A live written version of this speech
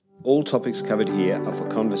All topics covered here are for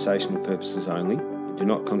conversational purposes only and do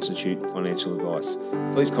not constitute financial advice.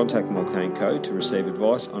 Please contact Mulcahy & Co to receive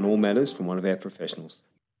advice on all matters from one of our professionals.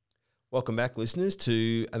 Welcome back, listeners,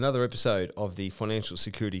 to another episode of the Financial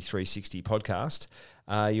Security 360 podcast.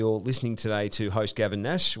 You're listening today to host Gavin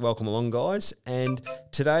Nash. Welcome along, guys. And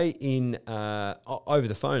today over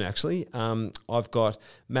the phone, actually, I've got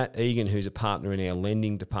Matt Egan, who's a partner in our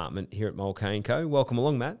lending department here at Mulcahy & Co. Welcome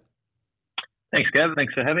along, Matt. Thanks, Gav.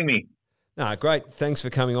 Thanks for having me. No, great. Thanks for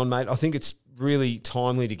coming on, mate. I think it's really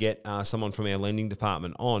timely to get someone from our lending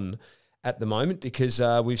department on at the moment because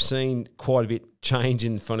we've seen quite a bit change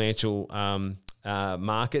in financial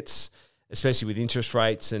markets, especially with interest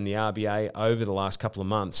rates and the RBA over the last couple of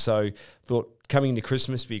months. So thought coming into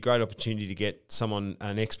Christmas would be a great opportunity to get someone,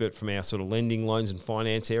 an expert from our sort of lending, loans and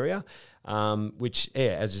finance area, which,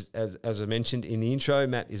 as I mentioned in the intro,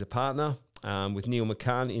 Matt is a partner with Neil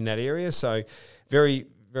McCann in that area. So very,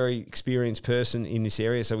 very experienced person in this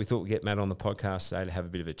area. So we thought we'd get Matt on the podcast today to have a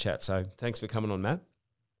bit of a chat. So thanks for coming on, Matt.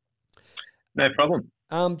 No problem.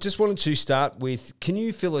 Just wanted to start with, can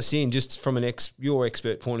you fill us in, just from your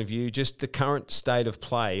expert point of view, just the current state of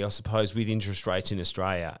play, I suppose, with interest rates in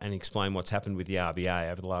Australia, and explain what's happened with the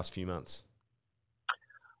RBA over the last few months?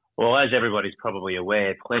 Well, as everybody's probably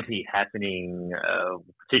aware, plenty happening,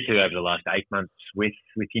 particularly over the last 8 months with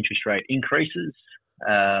interest rate increases.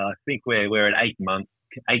 I think we're at 8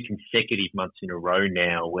 consecutive months in a row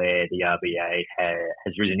now where the RBA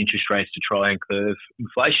has risen interest rates to try and curb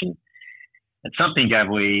inflation. It's something, Gav,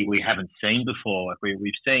 we haven't seen before.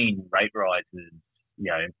 We've seen rate rises,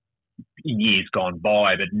 in years gone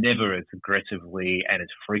by, but never as aggressively and as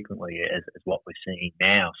frequently as what we're seeing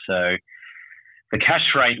now. So the cash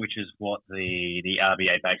rate, which is what the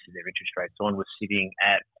RBA bases their interest rates on, was sitting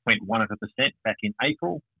at 0.1% back in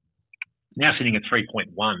April. It's now sitting at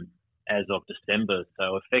 3.1 as of December.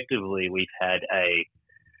 So effectively, we've had a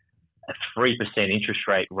 3% interest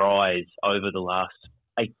rate rise over the last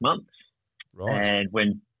 8 months. Right. And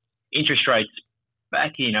when interest rates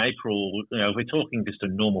back in April, if we're talking just a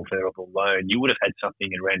normal variable loan, you would have had something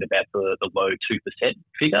around about the low 2%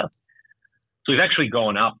 figure. So we've actually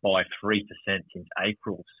gone up by 3% since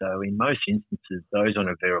April. So in most instances, those on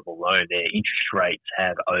a variable loan, their interest rates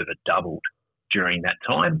have over doubled during that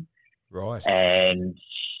time. Right. And,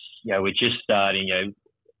 we're just starting,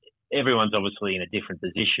 everyone's obviously in a different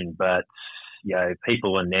position, but,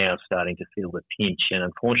 people are now starting to feel the pinch. And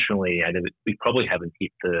unfortunately, we probably haven't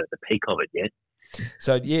hit the peak of it yet.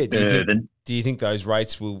 So, do you think those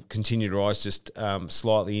rates will continue to rise just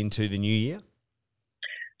slightly into the new year?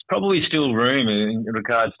 Probably still room in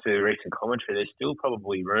regards to recent commentary. There's still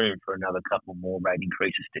probably room for another couple more rate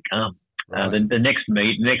increases to come. Right. The next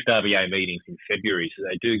RBA meeting's in February, so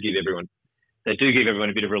they do give everyone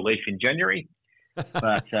a bit of relief in January,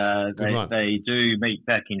 but they do meet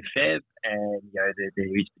back in Feb, and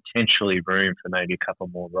there is potentially room for maybe a couple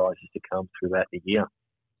more rises to come throughout the year.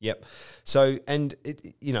 Yep. So, and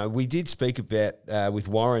we did speak about with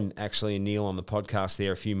Warren actually and Neil on the podcast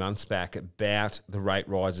there a few months back about the rate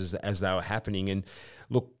rises as they were happening. And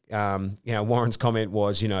look, Warren's comment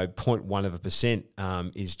was,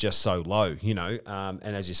 0.1% is just so low,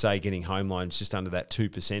 and as you say, getting home loans just under that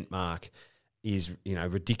 2% mark is,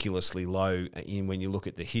 ridiculously low when you look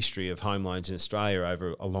at the history of home loans in Australia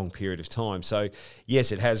over a long period of time. So,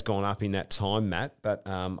 yes, it has gone up in that time, Matt, but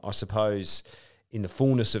I suppose in the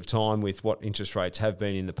fullness of time with what interest rates have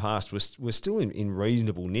been in the past, we're still in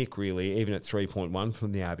reasonable nick, really, even at 3.1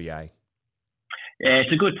 from the RBA. Yeah,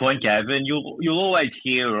 it's a good point, Gavin. You'll always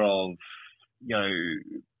hear of,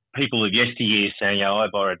 people of yesteryear saying, I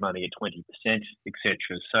borrowed money at 20%, etc.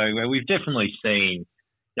 So we've definitely seen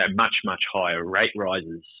much, much higher rate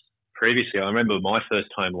rises previously. I remember my first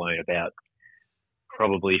home loan about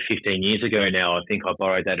probably 15 years ago now. I think I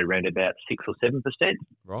borrowed that around about 6 or 7%.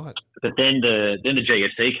 Right. But then the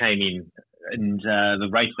GFC came in, and the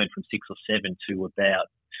rates went from 6 or 7 to about,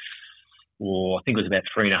 I think it was about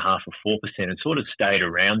 3.5 or 4%, and sort of stayed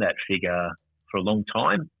around that figure for a long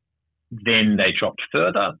time. Then they dropped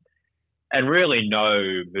further, and really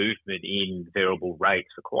no movement in variable rates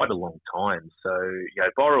for quite a long time. So,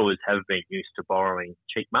 borrowers have been used to borrowing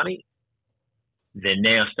cheap money. They're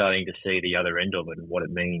now starting to see the other end of it and what it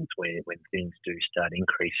means when things do start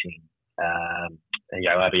increasing.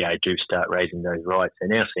 RBA do start raising those rates. They're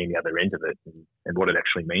now seeing the other end of it and what it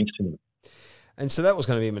actually means to them. And so that was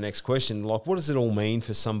going to be my next question. Like, what does it all mean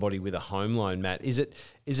for somebody with a home loan, Matt? Is it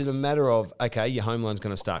a matter of, okay, your home loan's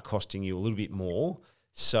going to start costing you a little bit more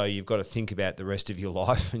So you've got to think about the rest of your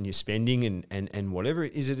life and your spending and whatever.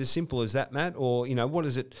 Is it as simple as that, Matt? Or, what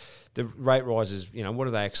is it, the rate rises, what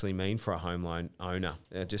do they actually mean for a home loan owner,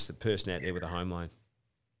 just the person out there with a home loan?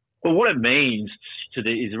 Well, what it means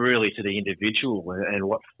is really to the individual and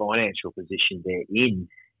what financial position they're in.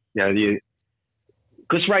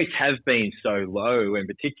 Because rates have been so low, and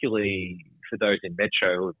particularly for those in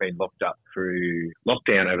Metro who have been locked up through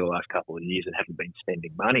lockdown over the last couple of years and haven't been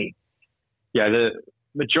spending money, the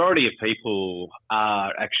majority of people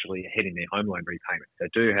are actually ahead in their home loan repayments. They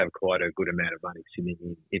do have quite a good amount of money sitting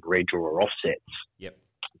in redraw or offsets. Yep.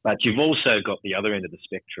 But you've also got the other end of the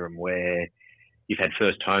spectrum where you've had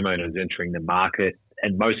first homeowners entering the market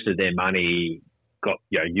and most of their money got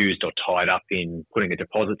used or tied up in putting a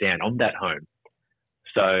deposit down on that home.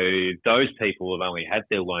 So those people have only had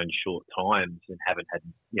their loans short times and haven't had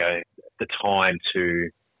the time to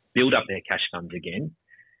build up their cash funds again.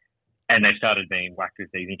 And they started being whacked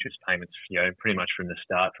with these interest payments, pretty much from the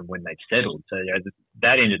start, from when they've settled. So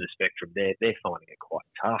that end of the spectrum, they're finding it quite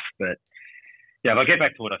tough. But if I get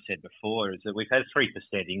back to what I said before, is that we've had 3%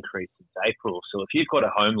 increase since April. So if you've got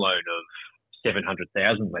a home loan of 700,000,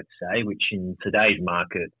 let's say, which in today's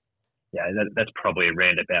market, that's probably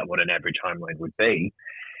around about what an average home loan would be.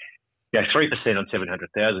 3% on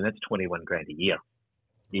 700,000, that's 21 grand a year.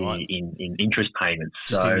 Right. In interest payments.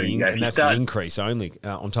 Just and that's an increase only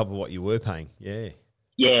on top of what you were paying. Yeah.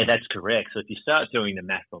 Yeah, that's correct. So if you start doing the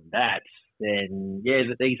math on that, then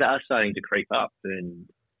these are starting to creep up and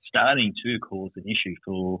starting to cause an issue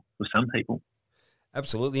for some people.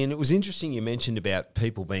 Absolutely. And it was interesting you mentioned about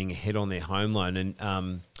people being ahead on their home loan.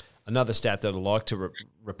 And another stat that I'd like to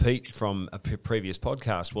repeat from a previous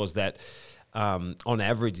podcast was that on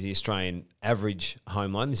average, the Australian average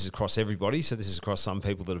home loan, this is across everybody, so this is across some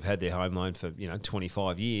people that have had their home loan for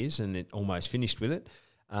 25 years and they're almost finished with it,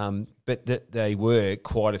 but that they were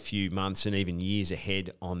quite a few months and even years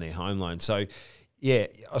ahead on their home loan. So,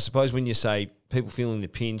 I suppose when you say people feeling the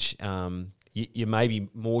pinch, you may be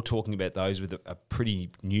more talking about those with a pretty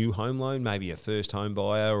new home loan, maybe a first home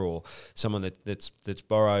buyer or someone that's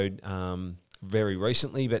borrowed very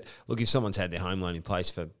recently. But look, if someone's had their home loan in place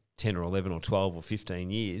for 10 or 11 or 12 or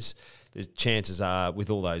 15 years, the chances are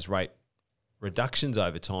with all those rate reductions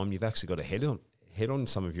over time, you've actually got to head on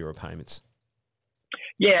some of your repayments.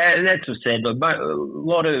 Yeah, and that's what I said. Look, a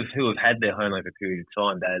lot of who have had their home loan for a period of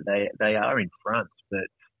time, they are in front. But,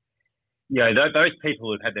 those people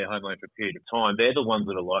who have had their home loan for a period of time, they're the ones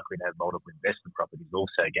that are likely to have multiple investment properties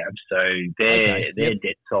also, Gab. So their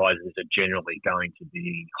debt sizes are generally going to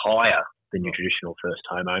be higher than your traditional first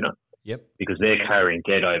homeowner. Yep. Because they're carrying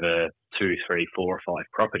debt over 2, 3, 4 or 5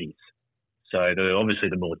 properties. So obviously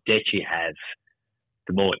the more debt you have,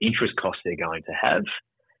 the more interest costs they're going to have.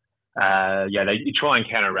 You try and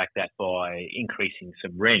counteract that by increasing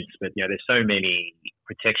some rents, but there's so many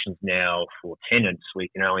protections now for tenants. We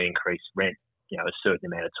can only increase rent, a certain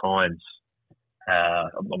amount of times.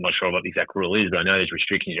 I'm not sure what the exact rule is, but I know there's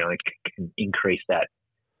restrictions. You can increase that.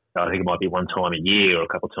 I think it might be one time a year or a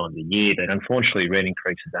couple of times a year, but unfortunately, rent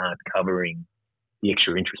increases aren't covering the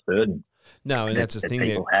extra interest burden. No, and that's the thing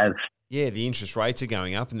people have. Yeah, the interest rates are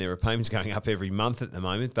going up and their repayments going up every month at the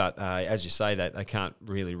moment. But as you say, they can't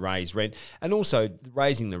really raise rent. And also,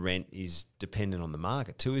 raising the rent is dependent on the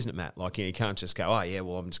market too, isn't it, Matt? Like, you can't just go,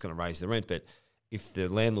 I'm just going to raise the rent. But if the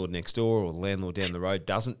landlord next door or the landlord down the road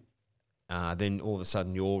doesn't, then all of a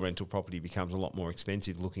sudden your rental property becomes a lot more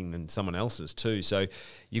expensive looking than someone else's too. So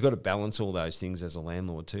you've got to balance all those things as a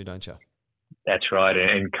landlord too, don't you? That's right,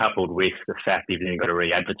 and coupled with the fact that you've got to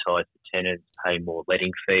re-advertise the tenants, pay more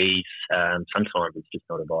letting fees, sometimes it's just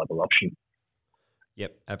not a viable option.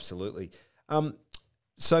 Yep, absolutely.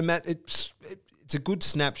 So Matt, it's a good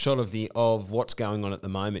snapshot of what's going on at the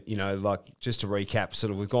moment. Like just to recap,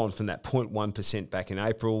 sort of we've gone from that 0.1% back in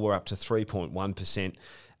April, we're up to 3.1%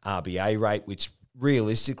 RBA rate, which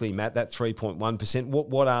realistically, Matt, that 3.1%,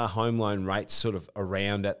 what are home loan rates sort of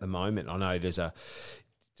around at the moment? I know it's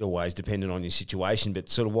always dependent on your situation, but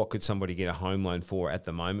sort of what could somebody get a home loan for at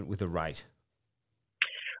the moment with a rate?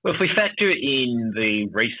 Well, if we factor in the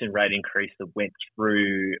recent rate increase that went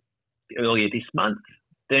through earlier this month,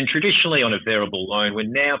 then traditionally on a variable loan, we're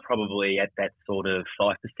now probably at that sort of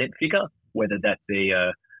 5% figure, whether that be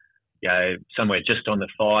somewhere just on the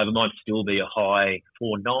 5, it might still be a high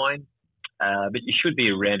 4.9, but you should be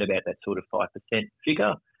around about that sort of 5%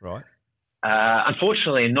 figure. Right.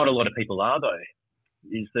 Unfortunately, not a lot of people are though.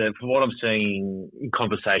 From what I'm seeing in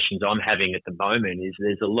conversations I'm having at the moment, is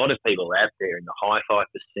there's a lot of people out there in the high 5%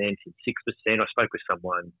 and 6%. I spoke with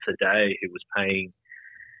someone today who was paying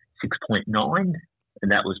 6.9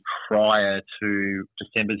 and that was prior to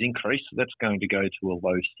December's increase. So that's going to go to a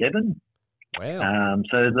low 7. Wow.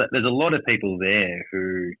 So there's a lot of people there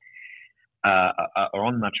who are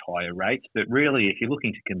on much higher rates, but really, if you're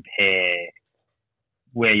looking to compare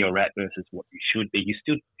where you're at versus what you should be, you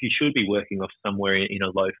should be working off somewhere in a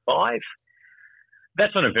low 5.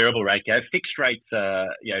 That's on a variable rate, Gav. Fixed rates are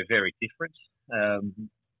very different.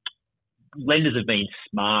 Lenders have been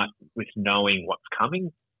smart with knowing what's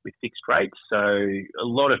coming with fixed rates. So a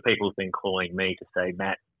lot of people have been calling me to say,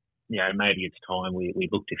 Matt, maybe it's time we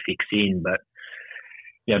look to fix in. But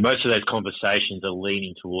most of those conversations are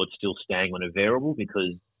leaning towards still staying on a variable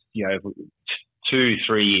because 2-3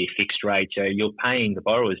 year fixed rate, the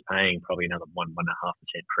borrower's paying probably another 1.5%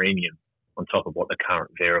 premium on top of what the current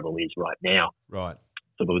variable is right now. Right.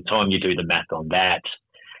 So by the time you do the math on that,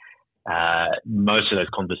 most of those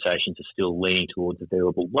conversations are still leaning towards a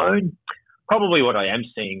variable loan. Probably what I am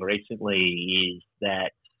seeing recently is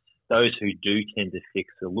that those who do tend to fix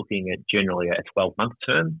are looking at generally a 12-month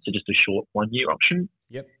term, so just a short 1-year option.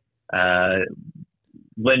 Yep.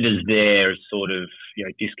 Lenders there have sort of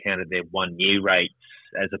discounted their 1-year rates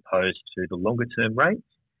as opposed to the longer-term rates.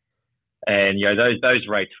 And those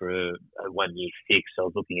rates for a 1-year fix, I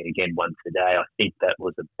was looking at again one today. I think that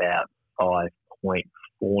was about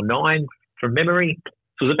 5.49 from memory.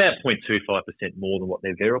 So it was about 0.25% more than what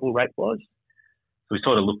their variable rate was. So we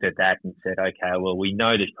sort of looked at that and said, okay, well, we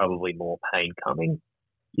know there's probably more pain coming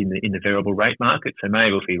in the variable rate market. So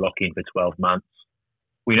maybe if we lock in for 12 months,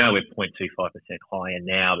 we know we're 0.25% higher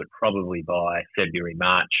now, but probably by February,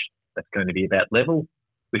 March, that's going to be about level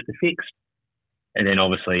with the fixed. And then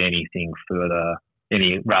obviously anything further,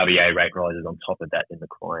 any RBA rate rises on top of that, then the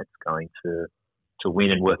client's going to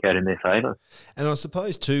win and work out in their favour. And I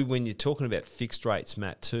suppose too, when you're talking about fixed rates,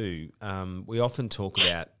 Matt, too, we often talk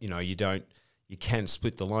about, you can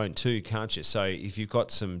split the loan too, can't you? So if you've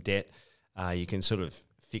got some debt, you can sort of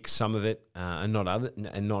fix some of it and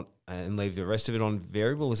leave the rest of it on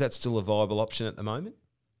variable. Is that still a viable option at the moment?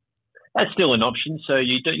 That's still an option. So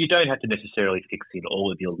you don't have to necessarily fix in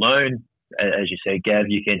all of your loan. As you say, Gav,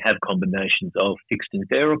 you can have combinations of fixed and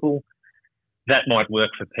variable. That might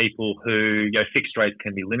work for people who, fixed rates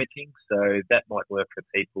can be limiting. So that might work for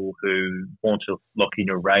people who want to lock in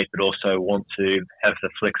a rate, but also want to have the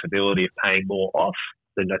flexibility of paying more off.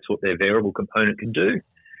 Then that's what their variable component can do.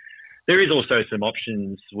 There is also some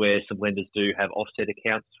options where some lenders do have offset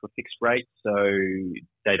accounts for fixed rates. So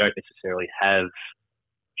they don't necessarily have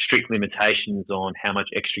strict limitations on how much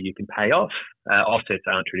extra you can pay off. Offsets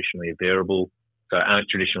aren't traditionally available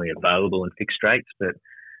in fixed rates, but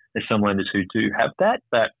there's some lenders who do have that.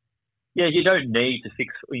 But you don't need to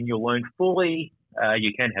fix in your loan fully.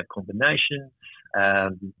 You can have combinations.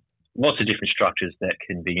 Lots of different structures that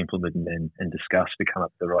can be implemented and discussed to come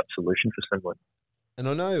up with the right solution for someone. And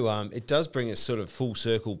I know it does bring us sort of full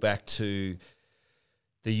circle back to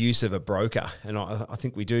the use of a broker. And I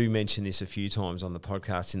think we do mention this a few times on the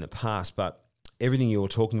podcast in the past, but everything you're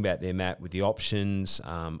talking about there, Matt, with the options,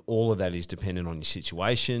 all of that is dependent on your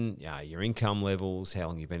situation, your income levels, how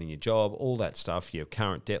long you've been in your job, all that stuff, your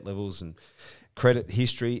current debt levels and credit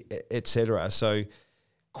history, etc. So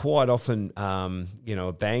quite often,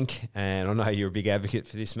 a bank, and I know you're a big advocate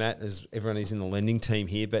for this, Matt, as everyone is in the lending team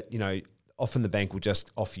here, but, often the bank will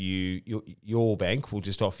just offer you, your bank will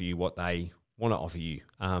just offer you what they want to offer you.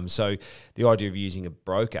 So the idea of using a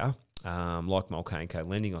broker, like Mulcahy & Co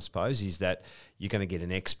Lending, I suppose, is that you're going to get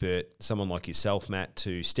an expert, someone like yourself, Matt,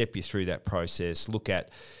 to step you through that process, look at,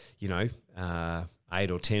 8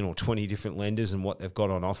 or 10 or 20 different lenders and what they've got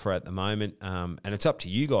on offer at the moment. And it's up to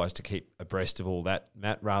you guys to keep abreast of all that,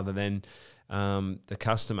 Matt, rather than the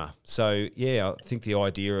customer. So, I think the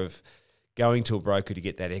idea of going to a broker to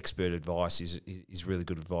get that expert advice is really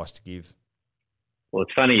good advice to give. Well,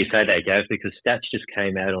 it's funny you say that, Gav, because stats just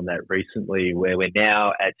came out on that recently where we're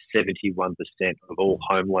now at 71% of all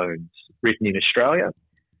home loans written in Australia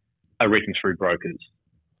are written through brokers.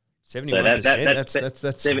 71%? So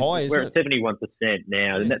that's high, isn't it? We're at 71%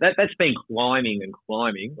 now. And that's been climbing and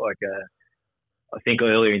climbing. I think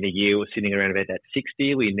earlier in the year we're sitting around about that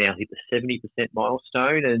 60. We now hit the 70%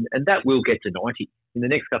 milestone, and that will get to 90. In the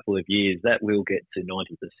next couple of years, that will get to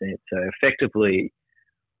 90%. So effectively,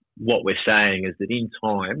 what we're saying is that in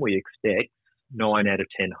time, we expect 9 out of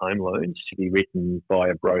 10 home loans to be written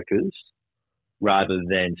by brokers rather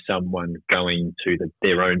than someone going to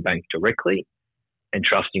their own bank directly and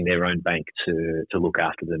trusting their own bank to look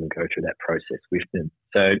after them and go through that process with them.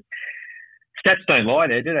 So stats don't lie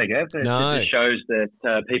there, do they, Gav? No. It just shows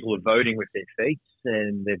that people are voting with their feet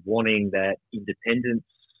and they're wanting that independence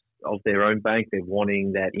of their own bank. They're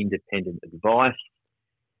wanting that independent advice.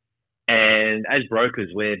 And as brokers,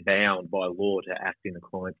 we're bound by law to act in the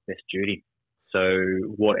client's best duty. So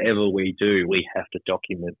whatever we do, we have to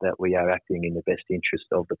document that we are acting in the best interest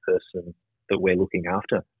of the person that we're looking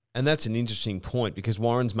after. And that's an interesting point, because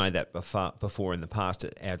Warren's made that before in the past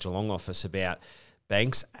at our Geelong office about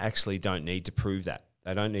banks actually don't need to prove that.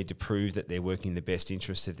 They don't need to prove that they're working in the best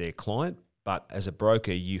interest of their client. But as a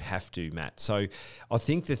broker, you have to, Matt. So I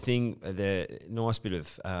think the nice bit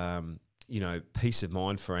of peace of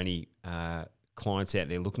mind for any clients out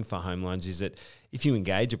there looking for home loans is that if you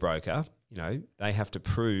engage a broker, they have to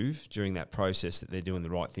prove during that process that they're doing the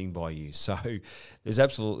right thing by you. So there's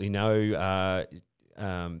absolutely no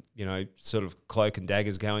sort of cloak and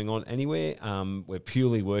daggers going on anywhere. We're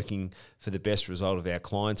purely working for the best result of our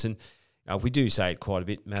clients, and we do say it quite a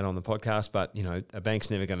bit, Matt, on the podcast. But a bank's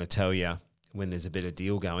never going to tell you when there's a better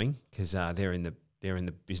deal going, because they're in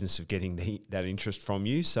the business of getting that interest from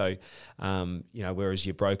you. So, whereas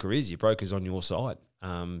your broker's on your side.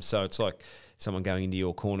 So it's like someone going into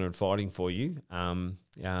your corner and fighting for you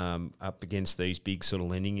up against these big sort of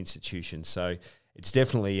lending institutions. So it's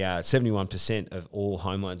definitely 71% of all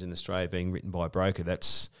home loans in Australia being written by a broker.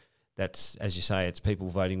 That's as you say, it's people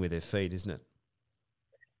voting with their feet, isn't it?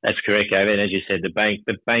 That's correct, Gavin. As you said,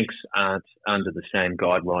 the banks aren't under the same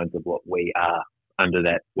guidelines of what we are under,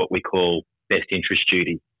 that what we call best interest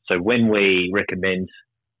duty. So when we recommend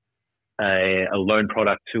a loan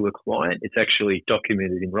product to a client, it's actually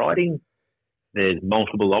documented in writing. There's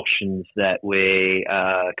multiple options that we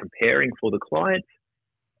are comparing for the client,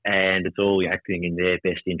 and it's all acting in their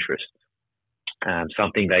best interest.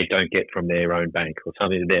 Something they don't get from their own bank, or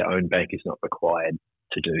something that their own bank is not required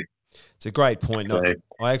to do. It's a great point.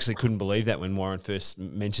 I actually couldn't believe that when Warren first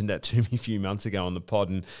mentioned that to me a few months ago on the pod,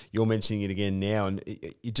 and you're mentioning it again now. And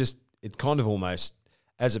it kind of almost,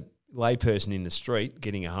 as a layperson in the street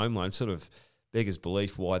getting a home loan, sort of beggars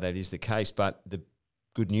belief why that is the case. But the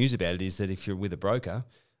good news about it is that if you're with a broker,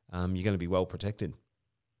 you're going to be well protected.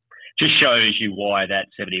 Just shows you why that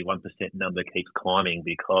 71% number keeps climbing,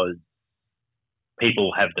 because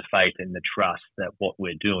people have the faith and the trust that what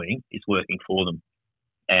we're doing is working for them.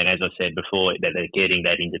 And as I said before, that they're getting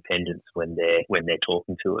that independence when they're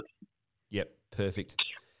talking to us. Yep, perfect.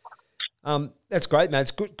 That's great, Matt.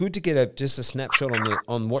 It's good to get just a snapshot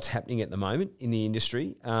on what's happening at the moment in the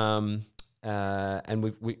industry. And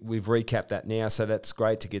we've recapped that now, so that's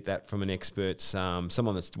great to get that from an expert,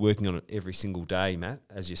 someone that's working on it every single day, Matt,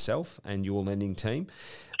 as yourself and your lending team.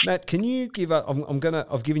 Matt, can you give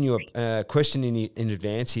I've given you a question in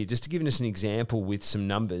advance here, just to give us an example with some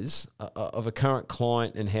numbers of a current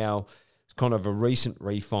client and how kind of a recent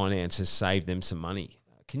refinance has saved them some money.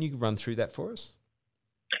 Can you run through that for us?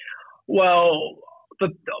 Well,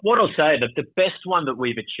 what I'll say, the best one that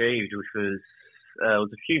we've achieved, which was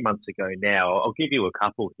a few months ago now. I'll give you a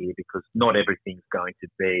couple here, because not everything's going to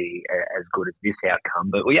be as good as this outcome.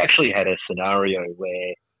 But we actually had a scenario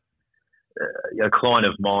where a client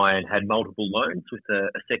of mine had multiple loans with a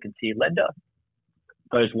second-tier lender.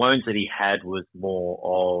 Those loans that he had was more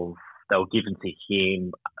of, they were given to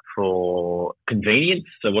him for convenience.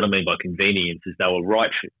 So what I mean by convenience is they were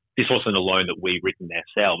this wasn't a loan that we written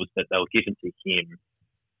ourselves, but they were given to him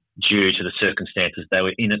due to the circumstances they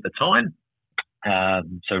were in at the time.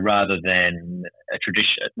 So rather than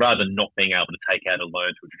not being able to take out a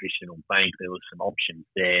loan to a traditional bank, there was some options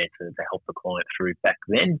there to help the client through back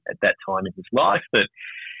then at that time in his life. But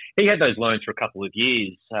he had those loans for a couple of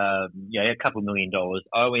years, a couple $1 million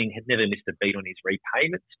owing, had never missed a beat on his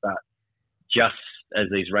repayments, but just as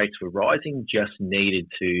these rates were rising, just needed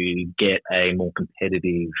to get a more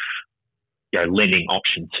competitive, lending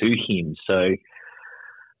option to him. So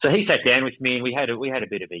he sat down with me, and we had a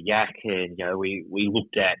bit of a yak, and we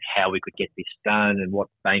looked at how we could get this done and what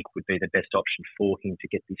bank would be the best option for him to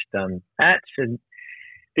get this done at. And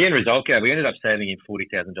the end result, we ended up saving him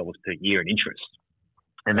 $40,000 per year in interest,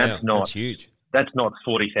 and that's huge. That's not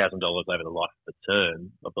 $40,000 over the life of the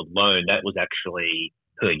term of the loan. That was actually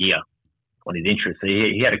per year on his interest. So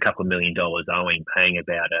he had a couple of $1 million owing, paying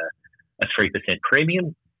about a 3%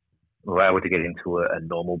 premium. We're able to get into a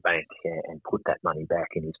normal bank and put that money back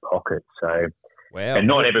in his pocket. So, wow. And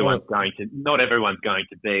not everyone's going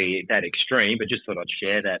to be that extreme, but just thought I'd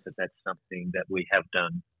share that's something that we have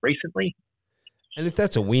done recently. And if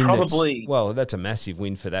that's a win, that's a massive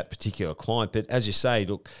win for that particular client. But as you say,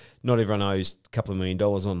 look, not everyone owes a couple of $1 million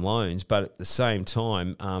on loans, but at the same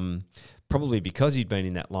time, probably because he'd been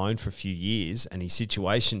in that loan for a few years and his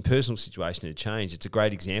personal situation had changed, it's a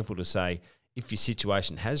great example to say, if your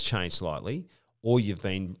situation has changed slightly, or you've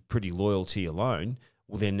been pretty loyal to your loan,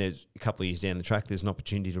 well, then there's a couple of years down the track, there's an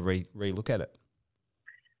opportunity to re-look at it.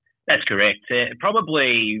 That's correct.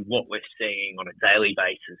 Probably what we're seeing on a daily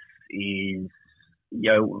basis is,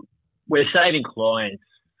 we're saving clients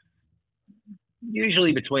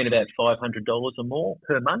usually between about $500 or more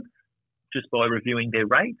per month just by reviewing their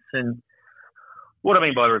rates. And what I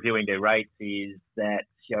mean by reviewing their rates is that,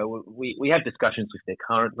 we have discussions with their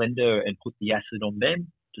current lender and put the asset on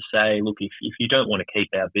them to say, look, if you don't want to keep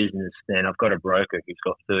our business, then I've got a broker who's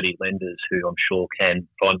got 30 lenders who I'm sure can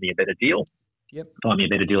find me a better deal. Yep. Find me a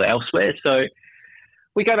better deal elsewhere. So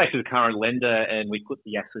we go back to the current lender and we put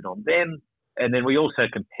the asset on them. And then we also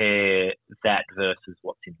compare that versus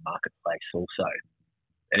what's in the marketplace also.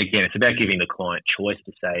 And again, it's about giving the client choice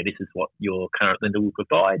to say, this is what your current lender will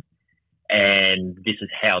provide, and this is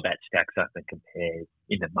how that stacks up and compares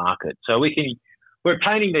in the market. So we're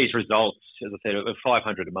obtaining these results, as I said, of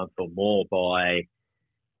 $500 a month or more by,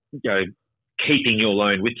 keeping your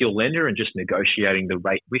loan with your lender and just negotiating the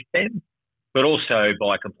rate with them, but also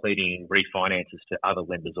by completing refinances to other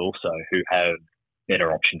lenders also who have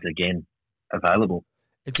better options again available.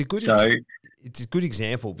 It's a good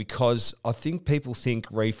example because I think people think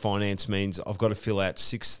refinance means I've got to fill out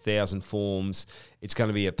 6,000 forms. It's going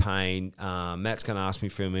to be a pain. Matt's going to ask me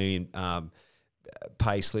for 1 million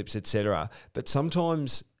pay slips, etc. But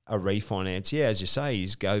sometimes a refinance, as you say,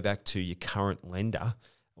 is go back to your current lender,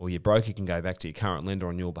 or your broker can go back to your current lender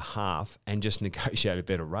on your behalf and just negotiate a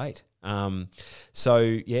better rate.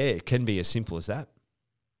 It can be as simple as that.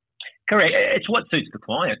 Correct. It's what suits the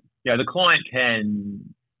client. The client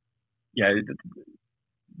can,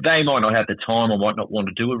 they might not have the time or might not want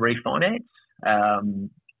to do a refinance.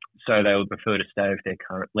 So they would prefer to stay with their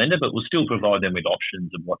current lender, but we'll still provide them with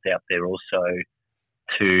options of what's out there also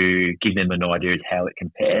to give them an idea of how it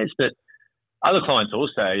compares. But other clients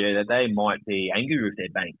also, they might be angry with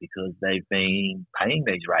their bank because they've been paying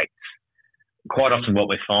these rates. Quite often what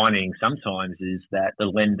we're finding sometimes is that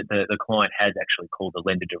the client has actually called the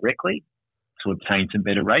lender directly to obtain some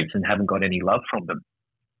better rates and haven't got any love from them.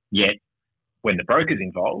 Yet, when the broker's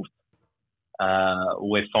involved,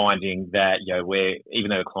 we're finding that, even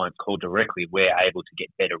though the client's called directly, we're able to get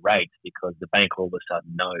better rates because the bank all of a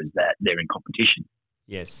sudden knows that they're in competition.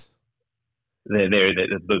 Yes. They're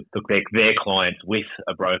their clients with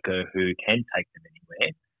a broker who can take them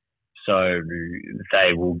anywhere. So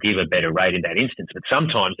they will give a better rate in that instance. But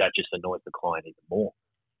sometimes that just annoys the client even more.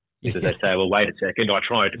 Because they say, well, wait a second, I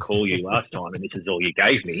tried to call you last time and this is all you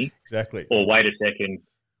gave me. Exactly. Or wait a second,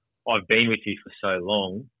 I've been with you for so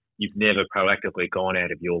long, you've never proactively gone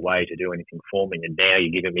out of your way to do anything for me, and now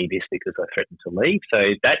you're giving me this because I threatened to leave. So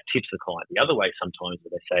that tips the client the other way sometimes,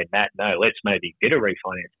 where they say, Matt, no, let's maybe get a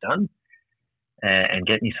refinance done and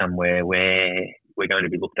get me somewhere where we're going to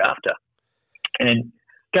be looked after. And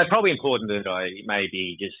it's probably important that I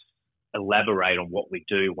maybe just elaborate on what we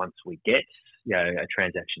do once we get a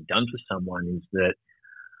transaction done for someone, is that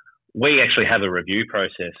we actually have a review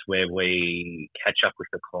process where we catch up with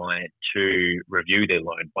the client to review their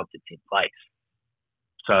loan once it's in place.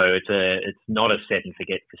 So it's not a set and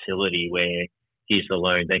forget facility where here's the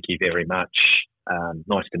loan, thank you very much,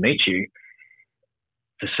 nice to meet you.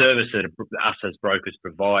 The service that us as brokers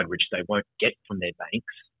provide, which they won't get from their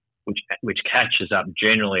banks, which catches up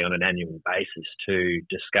generally on an annual basis to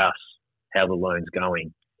discuss how the loan's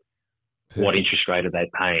going. Perfect. What interest rate are they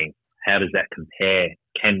paying? How does that compare?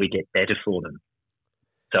 Can we get better for them?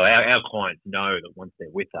 So our clients know that once they're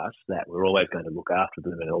with us, that we're always going to look after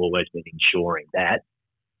them and always been ensuring that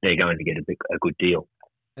they're going to get a good deal.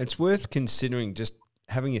 It's worth considering just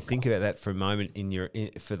having you think about that for a moment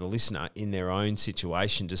for the listener in their own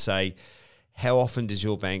situation, to say, how often does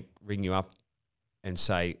your bank ring you up and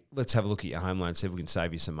say, let's have a look at your home loan, see if we can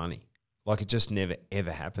save you some money? Like, it just never,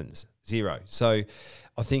 ever happens. Zero. So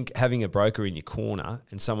I think having a broker in your corner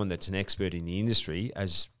and someone that's an expert in the industry,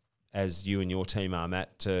 as you and your team are,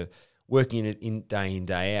 Matt, to working in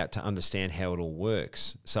day out to understand how it all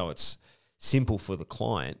works, so it's simple for the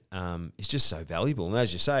client, is just so valuable. And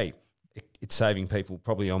as you say, it's saving people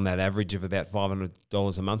probably on that average of about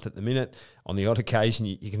 $500 a month at the minute. On the odd occasion,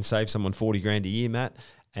 you can save someone $40,000 a year, Matt,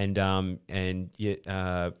 and you've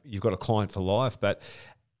got a client for life. But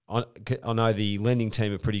I know the lending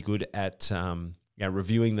team are pretty good at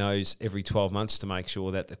reviewing those every 12 months to make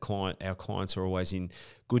sure that our clients are always in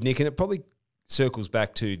good nick. And it probably circles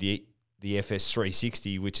back to the FS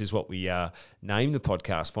 360, which is what we named the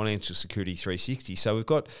podcast, Financial Security 360. So we've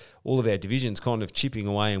got all of our divisions kind of chipping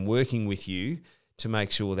away and working with you to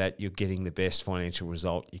make sure that you're getting the best financial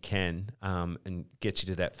result you can, and get you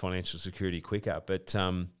to that financial security quicker. But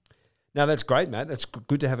no, that's great, Matt. That's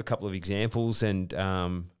good to have a couple of examples and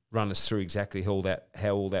run us through exactly how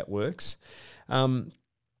all that works.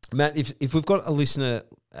 Matt, if we've got a listener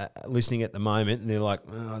listening at the moment and they're like,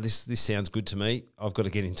 oh, this sounds good to me, I've got to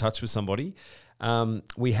get in touch with somebody.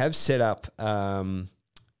 We have set up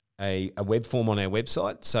a web form on our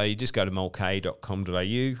website. So you just go to mulcahy.com.au.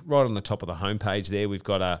 Right on the top of the homepage there, we've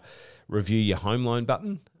got a review your home loan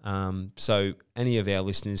button. So any of our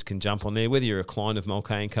listeners can jump on there, whether you're a client of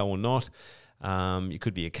Mulcahy & Co or not. You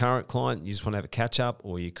could be a current client, you just want to have a catch up,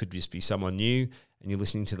 or you could just be someone new and you're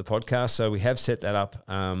listening to the podcast. So we have set that up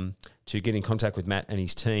to get in contact with Matt and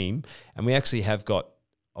his team. And we actually have got,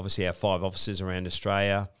 obviously, our 5 offices around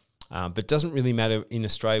Australia. But it doesn't really matter in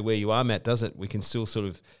Australia where you are, Matt, does it? We can still sort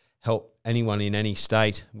of help anyone in any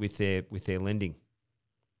state with their lending.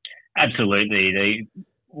 Absolutely.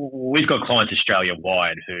 We've got clients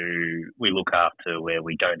Australia-wide who we look after where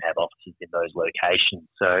we don't have offices in those locations.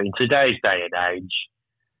 So in today's day and age,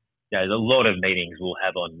 a lot of meetings we'll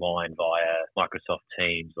have online via Microsoft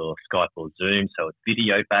Teams or Skype or Zoom. So it's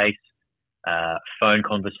video-based, phone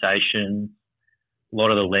conversations. A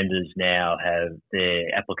lot of the lenders now have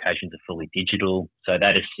their applications are fully digital. So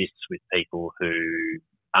that assists with people who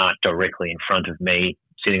aren't directly in front of me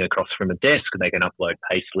sitting across from a desk, and they can upload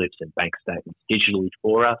pay slips and bank statements digitally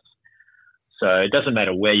for us. So it doesn't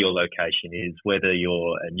matter where your location is, whether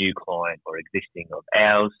you're a new client or existing of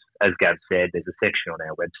ours. As Gav said, there's a section on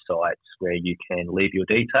our website where you can leave your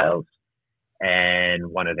details and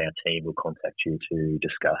one of our team will contact you to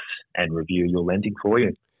discuss and review your lending for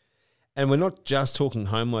you. And we're not just talking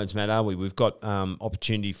home loans, Matt, are we? We've got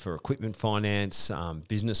opportunity for equipment finance,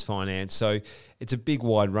 business finance. So it's a big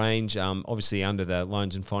wide range. Obviously, under the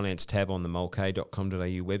loans and finance tab on the mulcahy.com.au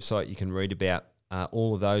website, you can read about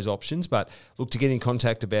all of those options. But look, to get in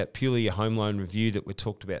contact about purely your home loan review that we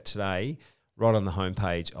talked about today, right on the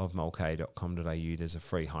homepage of mulcahy.com.au, there's a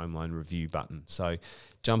free home loan review button. So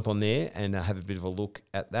jump on there and have a bit of a look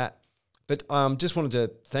at that. But just wanted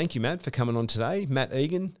to thank you, Matt, for coming on today. Matt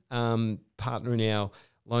Egan, partner in our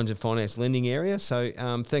loans and finance lending area. So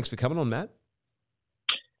thanks for coming on, Matt.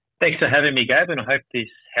 Thanks for having me, Gav, and I hope this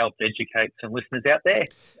helped educate some listeners out there.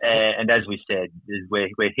 And as we said,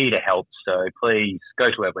 we're here to help. So please go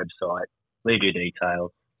to our website, leave your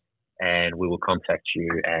details, and we will contact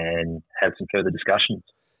you and have some further discussions.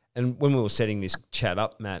 And when we were setting this chat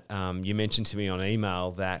up, Matt, you mentioned to me on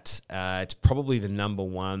email that it's probably the number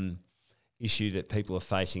one issue that people are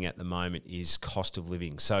facing at the moment is cost of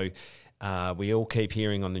living. So we all keep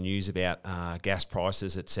hearing on the news about gas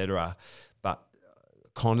prices, etc. But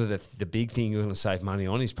kind of the big thing you're going to save money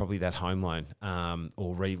on is probably that home loan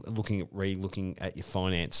or looking at your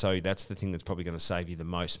finance. So that's the thing that's probably going to save you the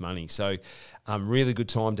most money. So really good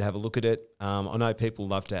time to have a look at it. I know people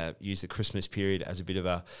love to use the Christmas period as a bit of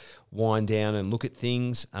a wind down and look at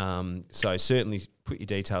things. So certainly put your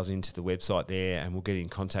details into the website there and we'll get in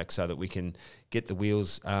contact so that we can get the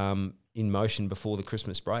wheels in motion before the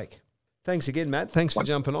Christmas break. Thanks again, Matt. Thanks for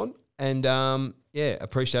jumping on. And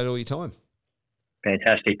appreciate all your time.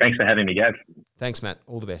 Fantastic. Thanks for having me, Gav. Thanks, Matt.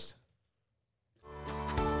 All the best.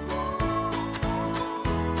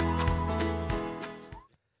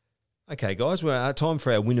 Okay, guys, we're time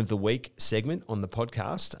for our Win of the Week segment on the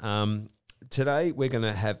podcast. Today, we're going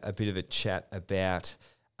to have a bit of a chat about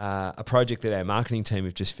a project that our marketing team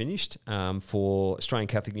have just finished for Australian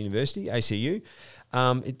Catholic University, ACU.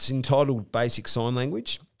 It's entitled Basic Sign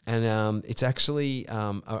Language, and it's actually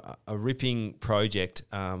a ripping project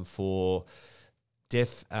for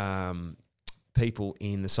deaf people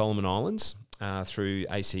in the Solomon Islands through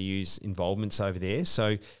ACU's involvements over there.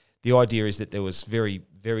 So the idea is that there was very,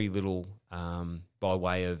 very little by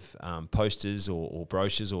way of posters or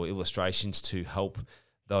brochures or illustrations to help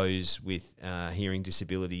those with hearing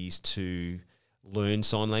disabilities to learn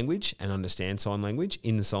sign language and understand sign language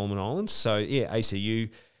in the Solomon Islands. So ACU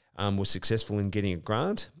was successful in getting a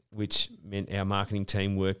grant, which meant our marketing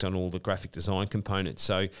team worked on all the graphic design components.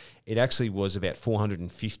 So it actually was about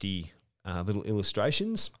 450 little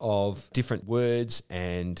illustrations of different words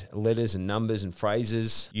and letters and numbers and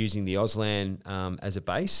phrases using the Auslan as a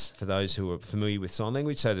base for those who are familiar with sign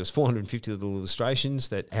language. So there was 450 little illustrations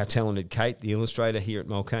that our talented Kate, the illustrator here at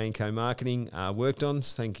Mulcahy & Co Marketing, worked on.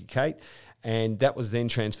 So thank you, Kate. And that was then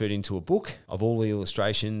transferred into a book of all the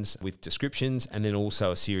illustrations with descriptions and then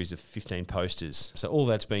also a series of 15 posters. So all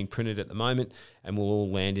that's being printed at the moment and will all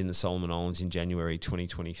land in the Solomon Islands in January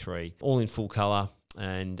 2023, all in full colour,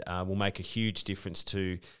 and will make a huge difference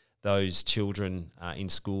to those children in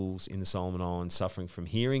schools in the Solomon Islands suffering from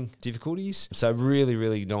hearing difficulties. So really,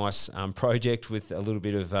 really nice project with a little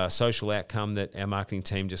bit of social outcome that our marketing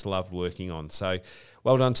team just loved working on. So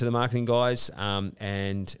well done to the marketing guys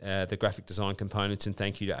and the graphic design components, and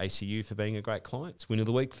thank you to ACU for being a great client. It's Win of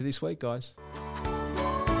the Week for this week, guys.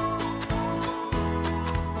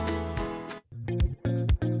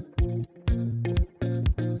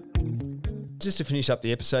 Just to finish up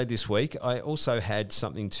the episode this week, I also had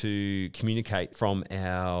something to communicate from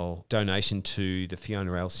our donation to the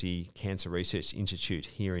Fiona Elsey Cancer Research Institute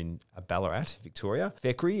here in Ballarat, Victoria.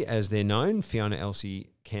 FECRI, as they're known, Fiona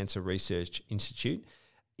Elsey Cancer Research Institute,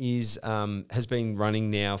 has been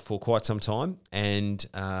running now for quite some time, and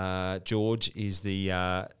George is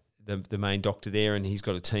the main doctor there, and he's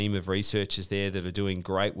got a team of researchers there that are doing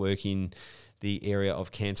great work in the area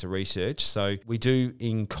of cancer research. So we do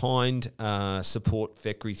in kind support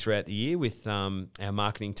FECRI throughout the year with our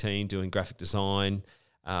marketing team doing graphic design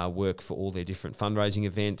work for all their different fundraising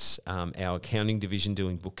events, our accounting division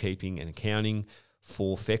doing bookkeeping and accounting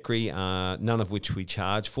for FECRI, none of which we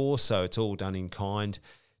charge for, so it's all done in kind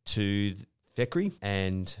to FECRI.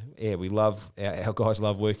 And yeah, we love, our guys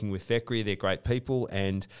love working with FECRI. They're great people,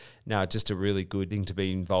 and no, just a really good thing to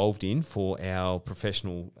be involved in for our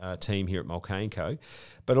professional team here at Mulcahy & Co.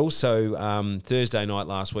 But also Thursday night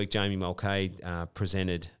last week, Jamie Mulcahy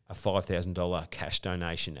presented a $5,000 cash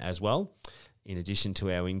donation as well, in addition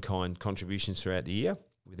to our in-kind contributions throughout the year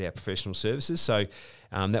with our professional services. So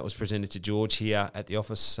that was presented to George here at the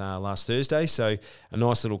office last Thursday. So a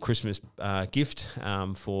nice little Christmas gift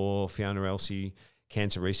for Fiona Elsey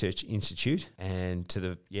Cancer Research Institute, and to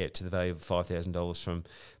the value of $5,000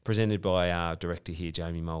 presented by our director here,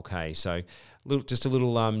 Jamie Mulcahy. So just a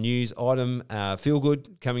little news item, feel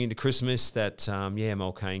good coming into Christmas that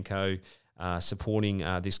Mulcahy & Co. Supporting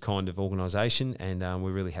this kind of organisation, and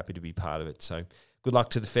we're really happy to be part of it. So good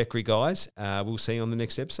luck to the FECRI guys. We'll see you on the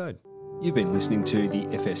next episode. You've been listening to the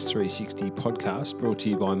FS360 podcast, brought to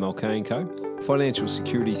you by Mulcahy & Co. Financial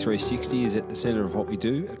Security 360 is at the centre of what we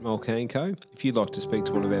do at Mulcahy & Co. If you'd like to speak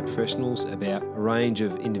to one of our professionals about a range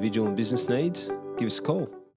of individual and business needs, give us a call.